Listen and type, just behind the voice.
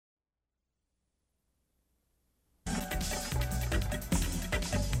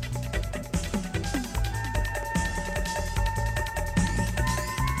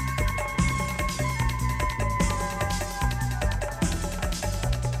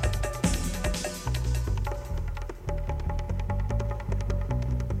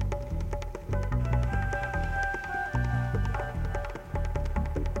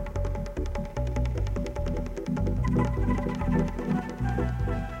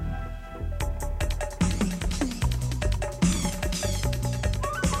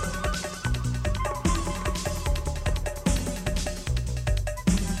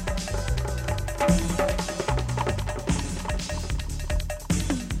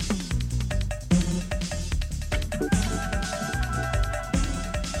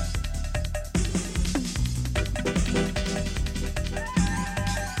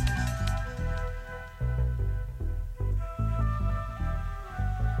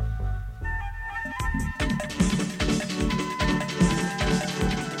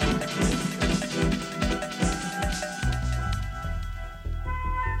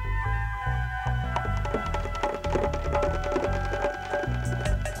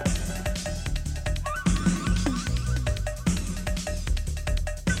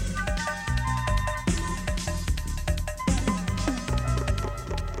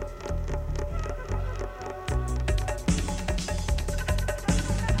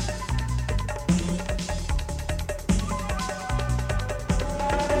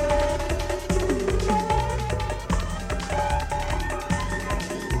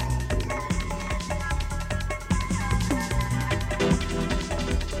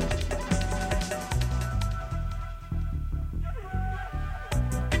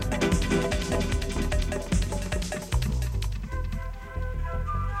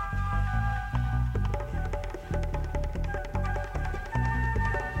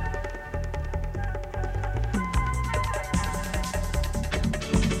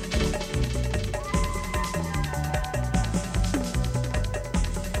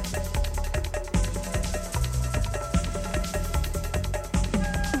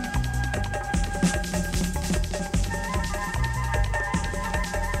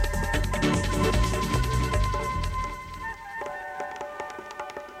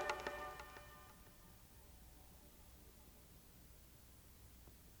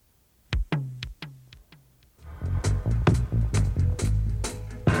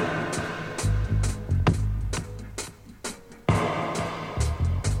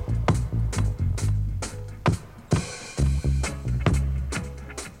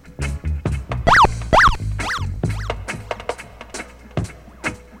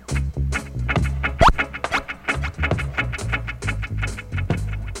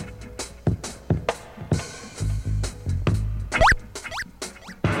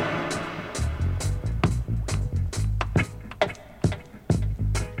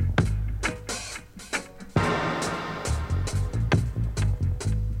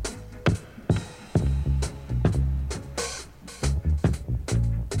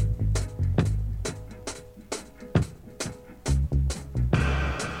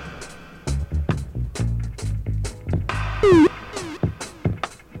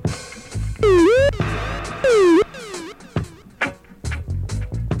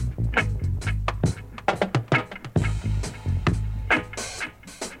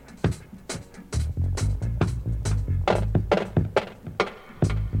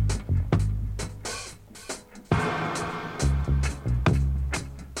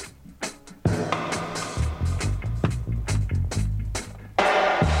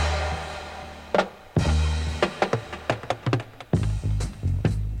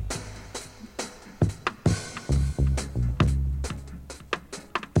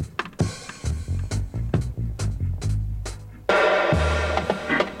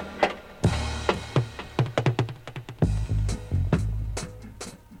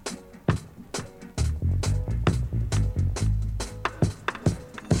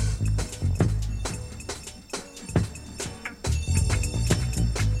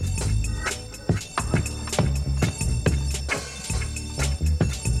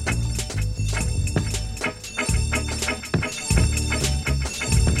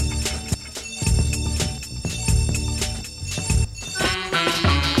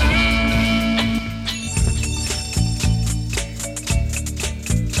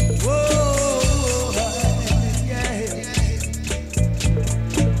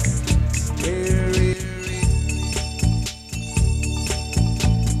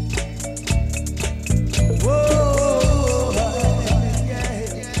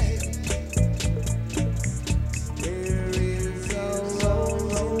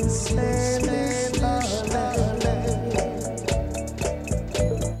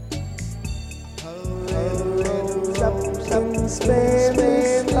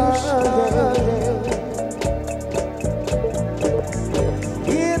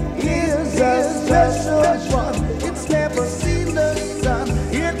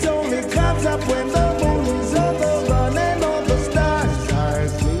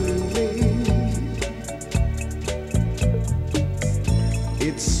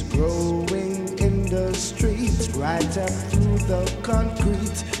It's growing in the streets, right up through the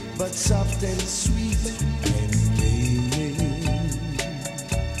concrete, but soft and sweet and meaning.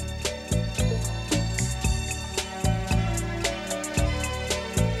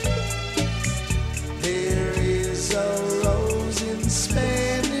 There is a rose in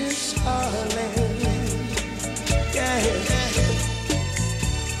Spanish Harlem, yeah,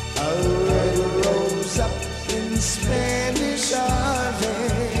 a red rose up in Spanish Harlem.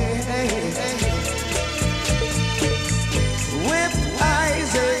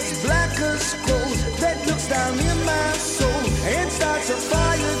 Down in my soul and starts a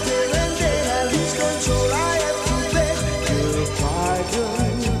fire there and then I lose control. I have to beg your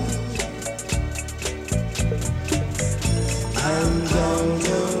pardon. I'm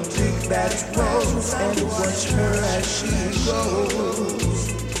gonna pick that rose and watch her as she grows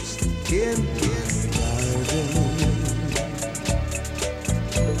in the garden.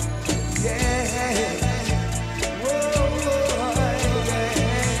 Yeah.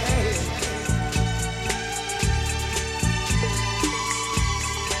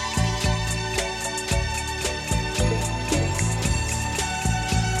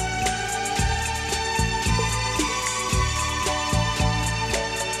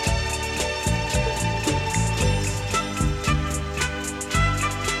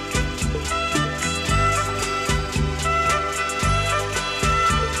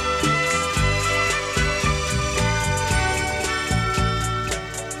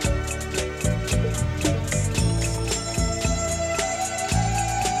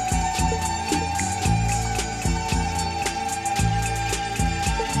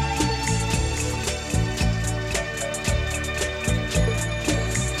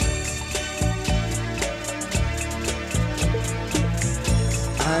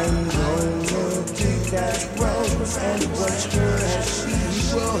 I'm gonna take that rose and watch her as she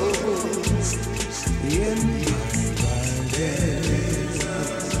grows in the garden.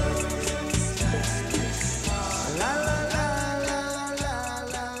 La la la la la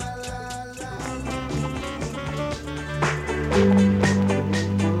la la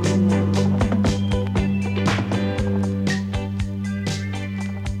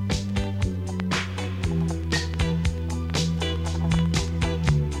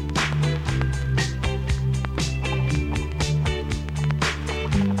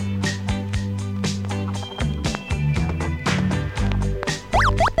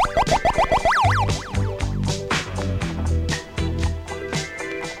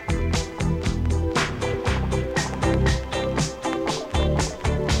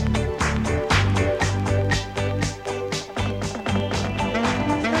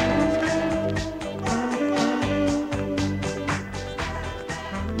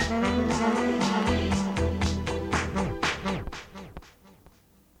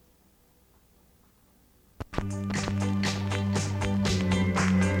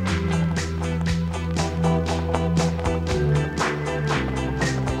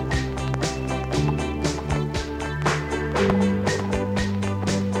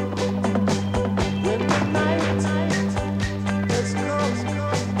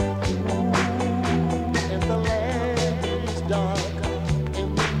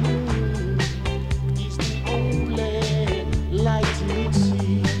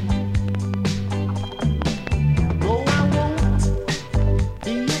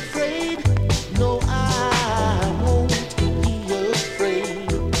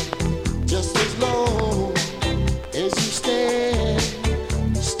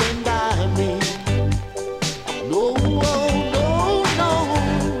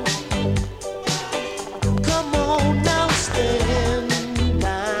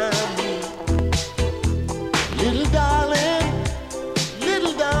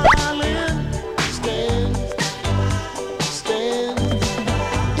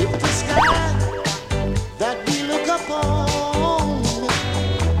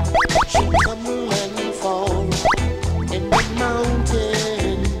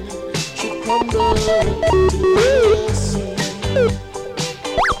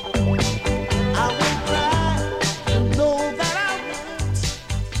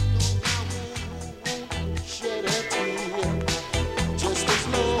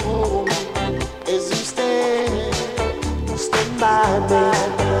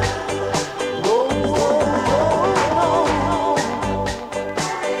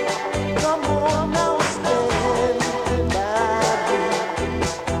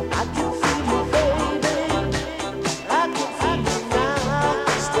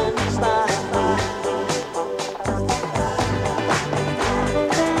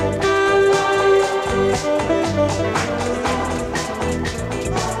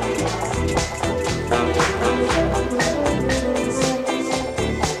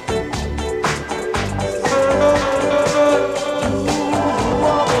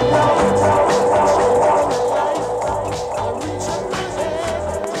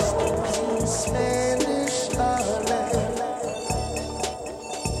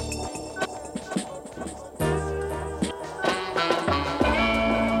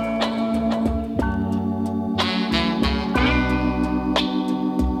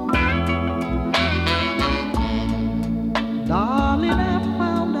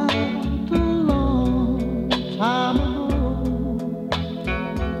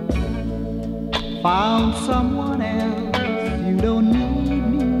found someone else, you don't need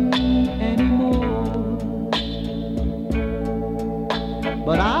me anymore.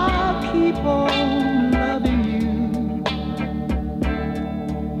 But I'll keep on loving you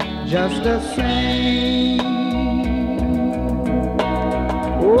just the same.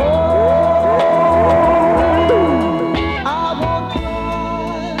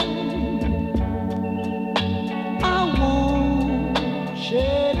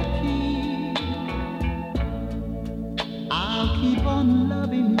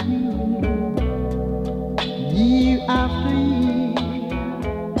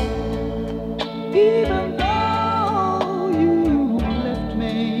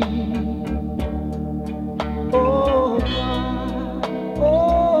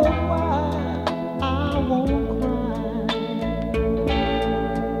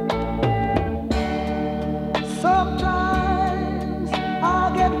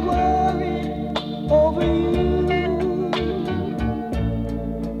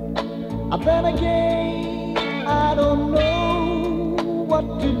 Then again, I don't know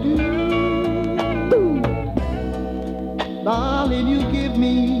what to do. Darling, you give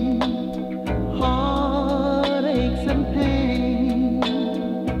me heartaches and pain.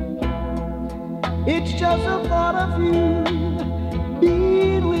 It's just the thought of you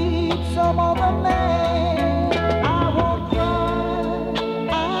being with some other man. I won't cry,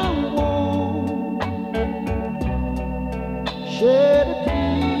 I won't shed a tear.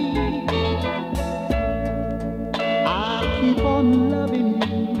 Keep on loving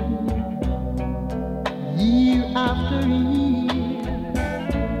you, year after year,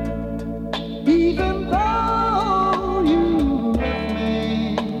 even though you left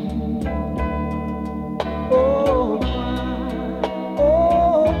me. Oh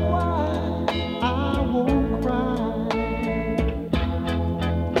why I won't cry,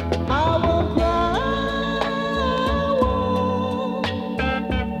 I won't cry, I won't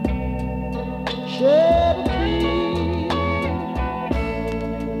shed a tear.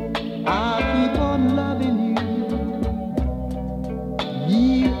 I'll keep on loving you,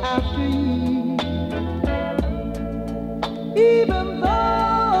 year after year, even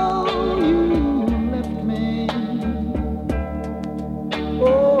though you left me.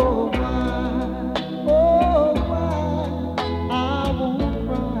 Oh why I won't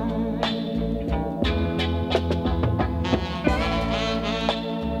cry.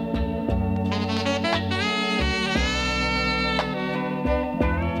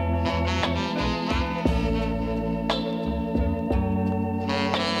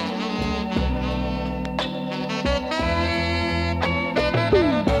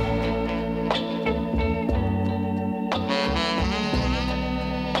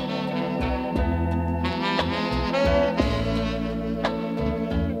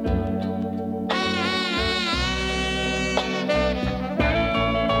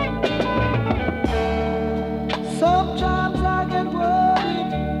 Sometimes I get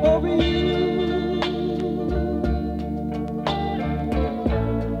worried over you,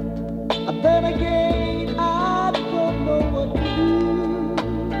 and then again I don't know what to do.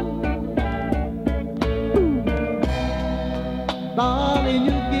 Darling,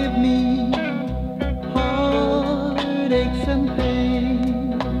 you give me heartaches and pain.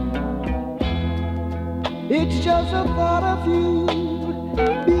 It's just a thought of you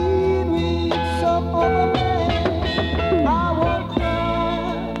being with some other man. I won't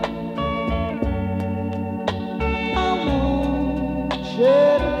cry, I won't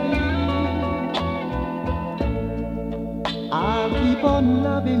shed a tear. I'll keep on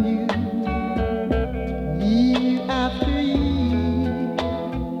loving you, year after year,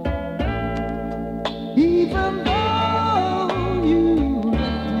 even though you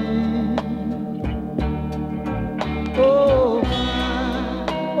left me. Oh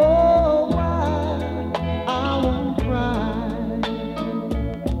why I won't cry,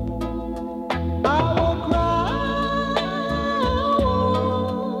 I won't cry, I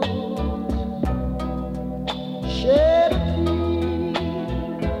won't shed a tear.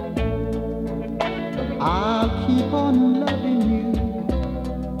 I'll keep on loving you,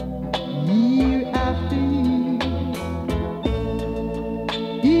 year after year,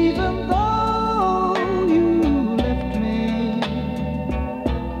 even though you left me.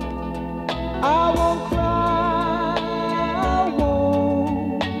 I won't cry, I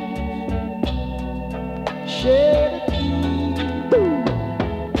won't shed a tear.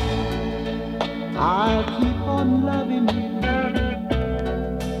 I'll keep on loving you,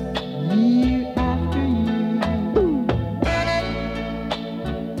 year after year.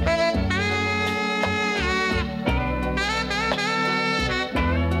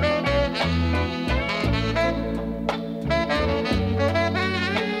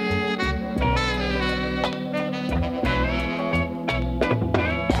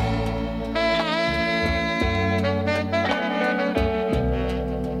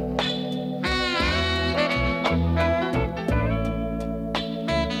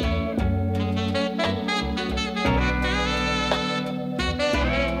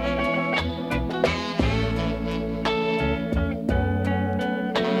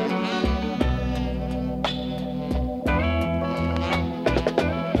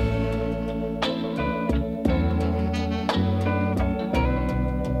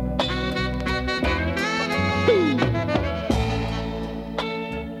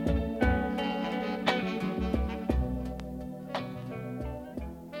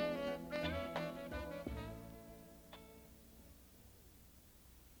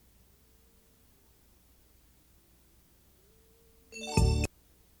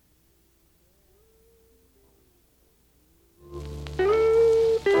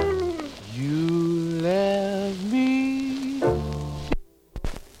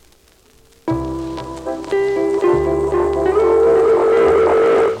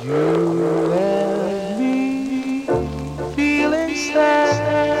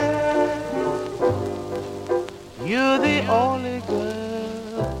 the only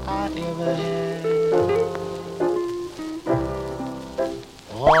girl I ever had.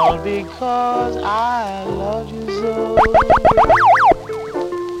 All because I love you so.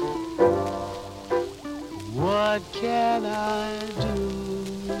 What can I do?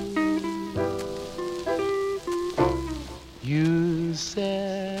 You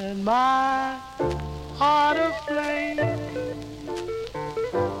set my heart aflame.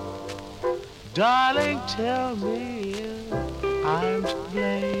 Darling, tell me if I'm to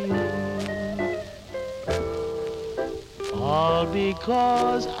blame. All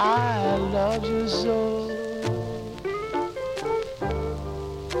because I love you so.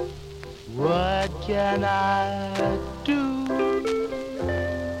 What can I do?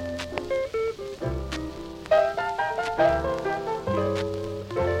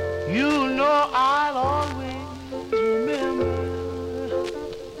 You know I'll always remember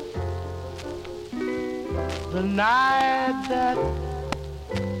the night that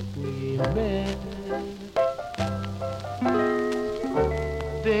we met.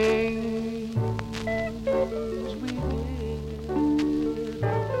 Things we did,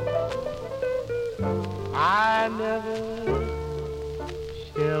 I never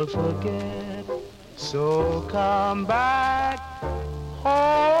shall forget. So come back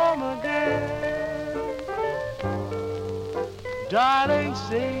home again, darling,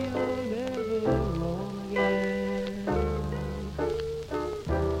 say you'll never roam again.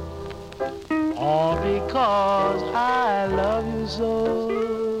 All because I love you so.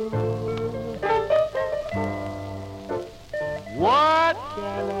 What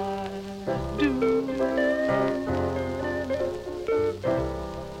can I do?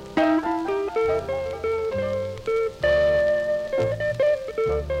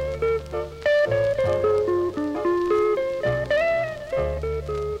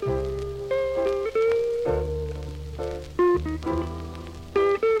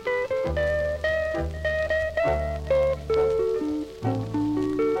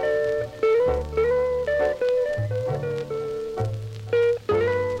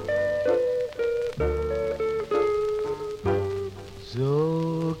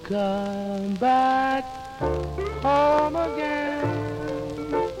 So come back home again,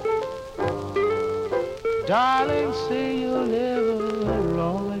 darling, say you'll never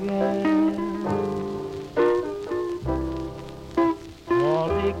roam again. All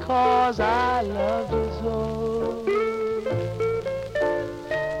because I love you so.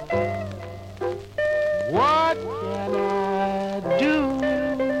 What can I do?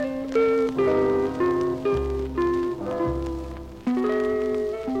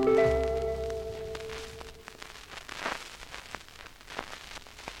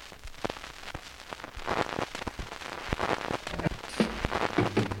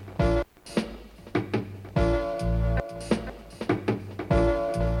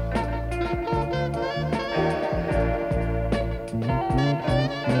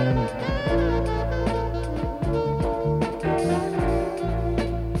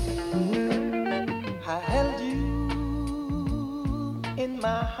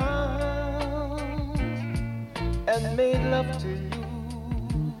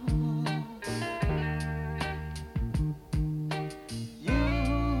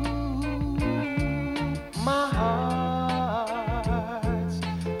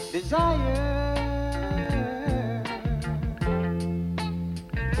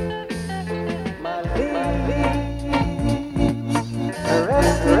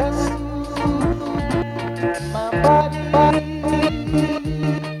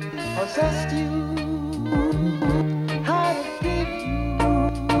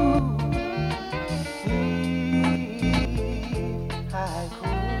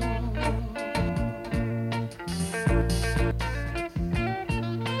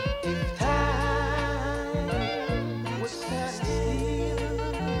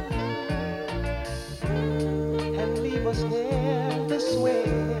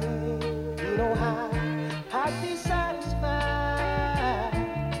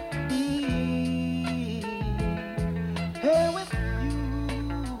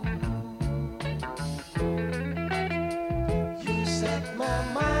 My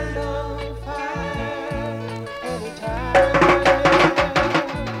mind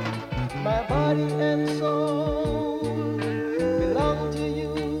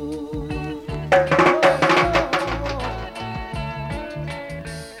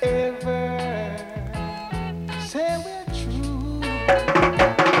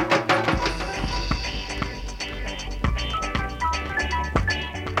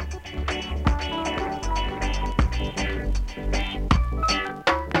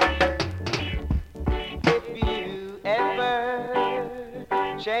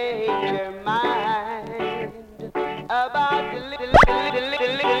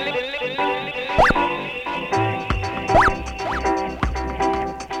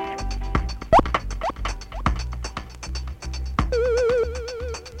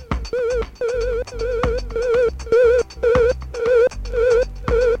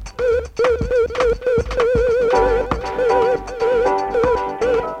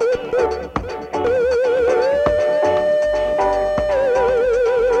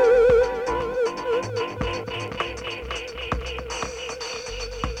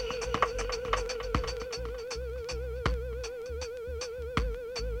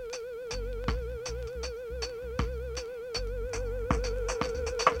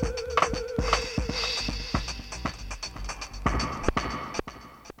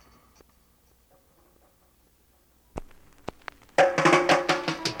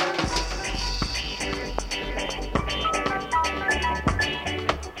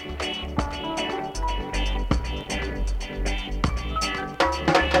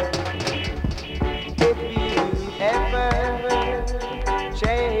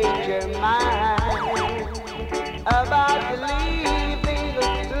your mind about leaving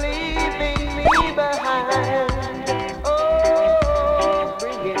me behind. Oh,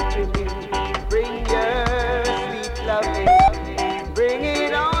 bring it to me, bring your sweet loving, bring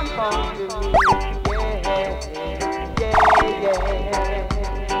it on home to me. Yeah, yeah, yeah.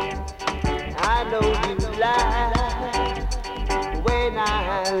 I know you lied when I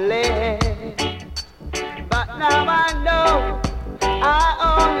left, but now I know I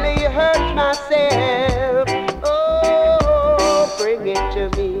only hurt myself. Oh, bring it to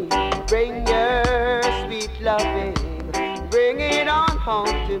me, bring your sweet loving, bring it on home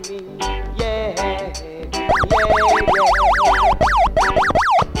to me. Yeah, yeah, yeah.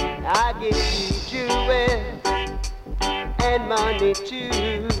 I give you jewels and money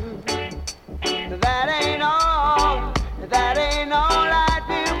too. That ain't all I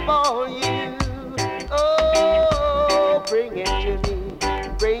do for you. Oh, bring it to me,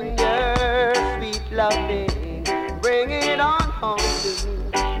 bring your sweet loving, bring it on home to me.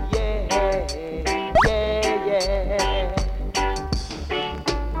 Yeah, yeah, yeah.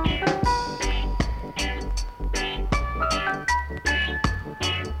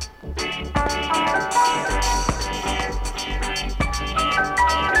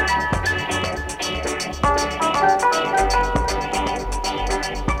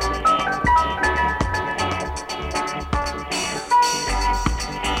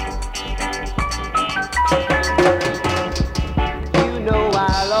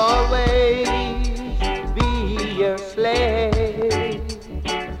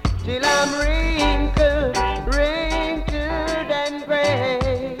 Till I'm wrinkled and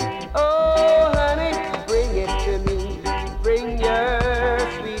gray. Oh, honey, bring it to me. Bring your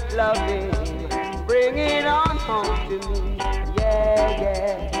sweet loving. Bring it on home to me. Yeah,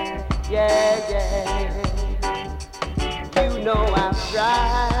 yeah, yeah, yeah. You know I've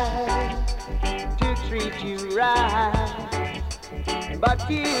tried to treat you right, but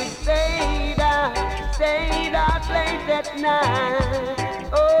you stayed out late at night.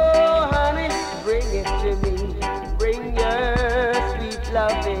 Oh, honey, bring it to me. Bring your sweet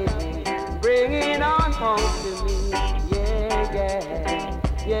loving. Bring it on home to me. Yeah, yeah,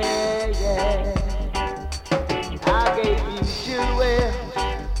 yeah, yeah. I gave you jewels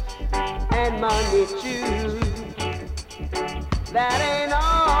and money too. That ain't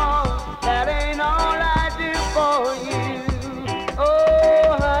all I do for you.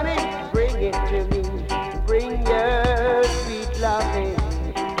 Oh, honey, bring it to me. Bring your sweet loving.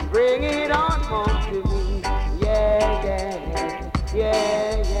 Bring it on home to me. Yeah, yeah,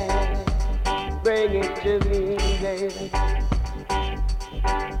 yeah, yeah. Bring it to me, baby.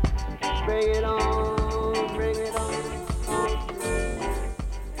 Bring it on, bring it on.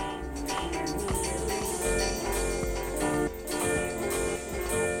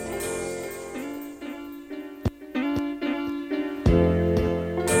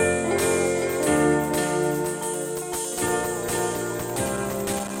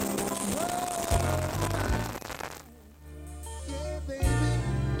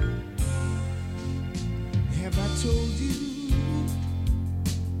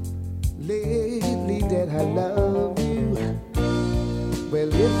 Lately that I love you.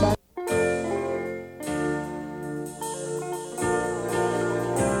 Well, if I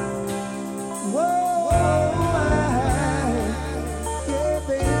yeah,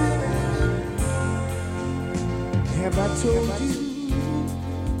 baby, have I told you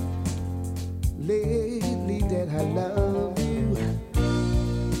lately that I love you?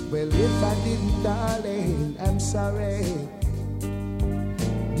 Well, if I didn't, darling, I'm sorry.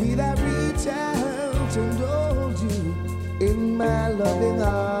 Did I reach out and hold you in my loving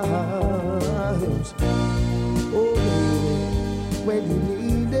arms? Oh, baby, when you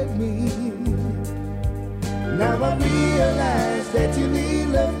needed me. Now I realize that you need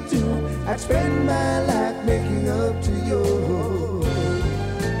love too. I'd spend my life making up to you.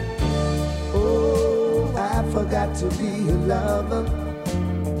 Oh, I forgot to be a lover.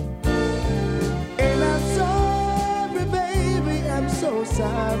 And I'm sorry, baby, I'm so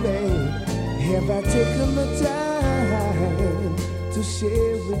sorry. Have I taken the time to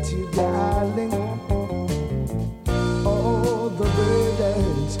share with you, darling, all the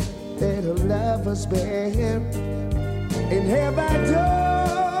burdens that a lover's bear? And have I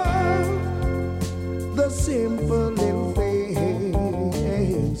done the simple little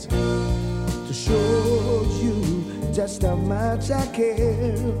things to show you just how much I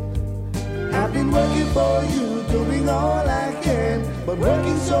care? I've been working for you, doing all I can, but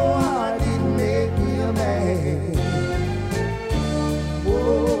working so hard didn't make me a man.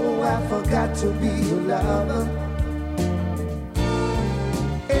 Oh, I forgot to be a lover.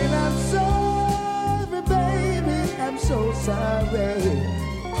 And I'm so sorry.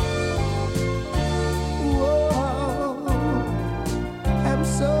 Whoa, I'm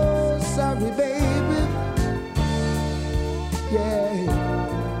so sorry, baby. Yeah.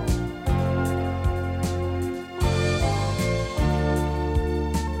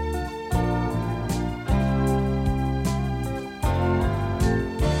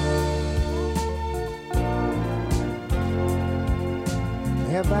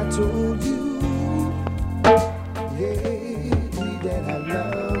 Have I told you, lately that I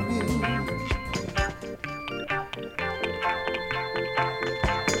love you?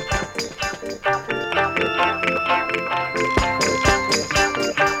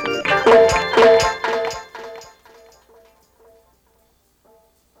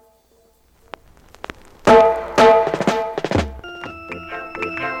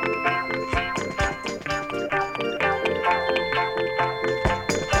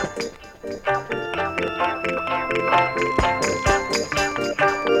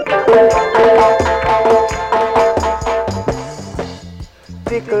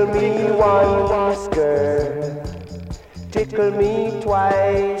 Tickle me once, girl. Tickle me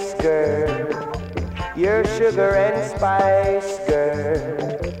twice, girl. You're sugar and spice,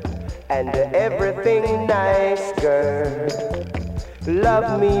 girl. And everything nice, girl.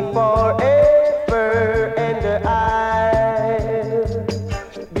 Love me forever and I'll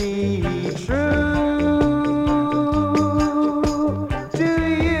be true to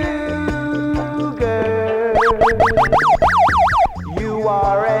you, girl. You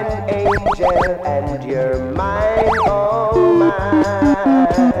are an angel and you're mine, oh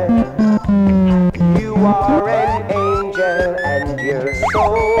mine. You are an angel and you're so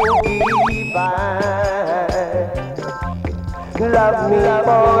divine. Love me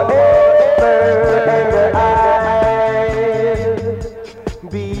forever and I'll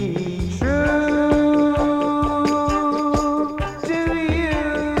be true to you,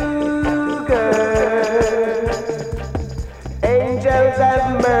 girl. Angels have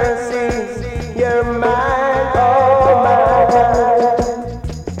mercy, you're mine, oh mine.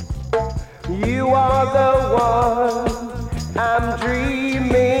 You are the one I'm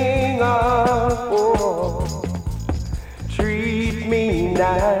dreaming of. Oh, treat me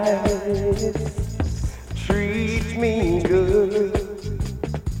nice, treat me good,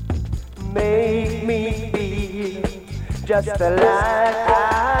 make me feel just like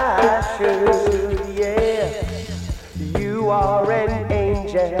I should, yeah. You are an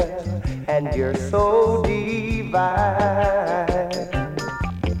angel and you're so divine.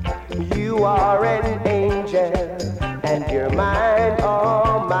 You are an angel and you're mine,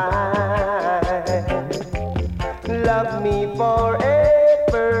 oh mine. Love me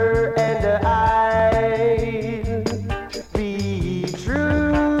forever and I'll be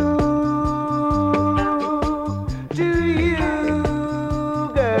true to you,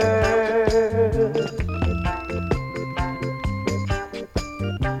 girl.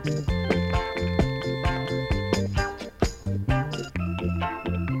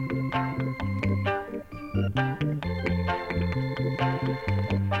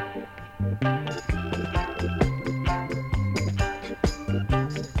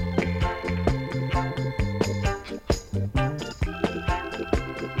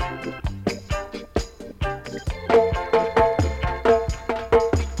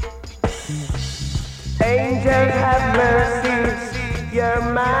 Angels have mercy, you're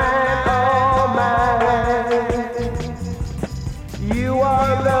mine, oh mine. You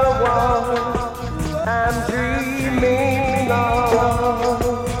are the one I'm dreaming of.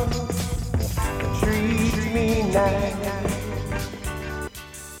 Treat me nice.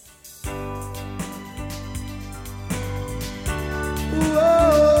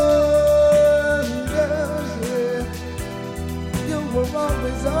 Whoa, girl, yeah. You were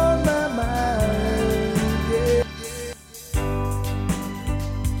always on my mind, yeah.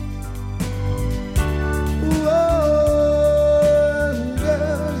 Whoa,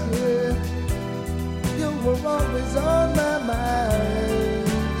 girl, yeah. You were always on my mind,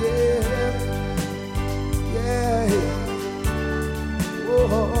 yeah. Yeah.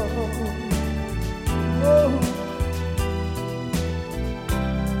 Whoa. Whoa.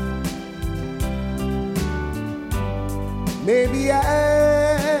 Maybe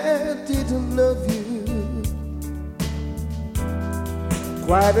I didn't love you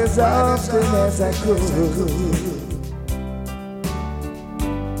quite as often as I could.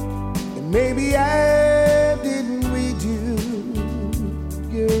 And maybe I didn't read you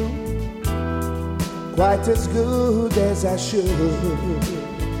quite as good as I should.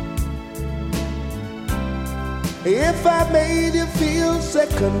 If I made you feel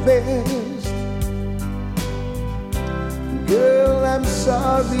second best, Girl, I'm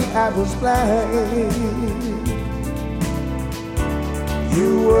sorry I was blind.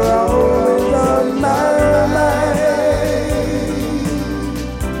 You were always on my mind.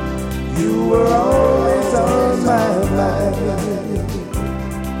 You were always on my mind.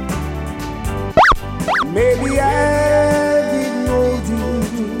 Maybe I didn't know you,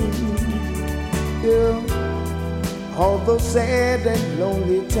 yeah, all those sad and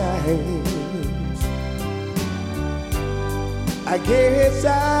lonely times. I guess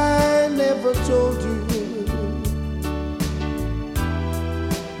I never told you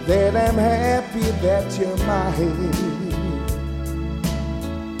that I'm happy that you're mine.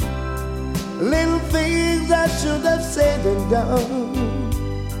 Little things I should have said and done,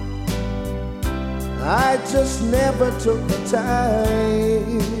 I just never took the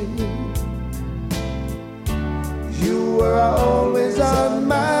time. You were always on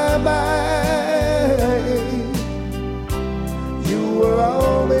my mind. You were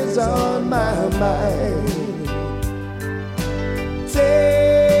always on my mind.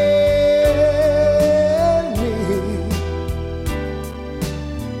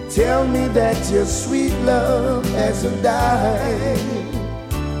 Tell me that your sweet love hasn't died.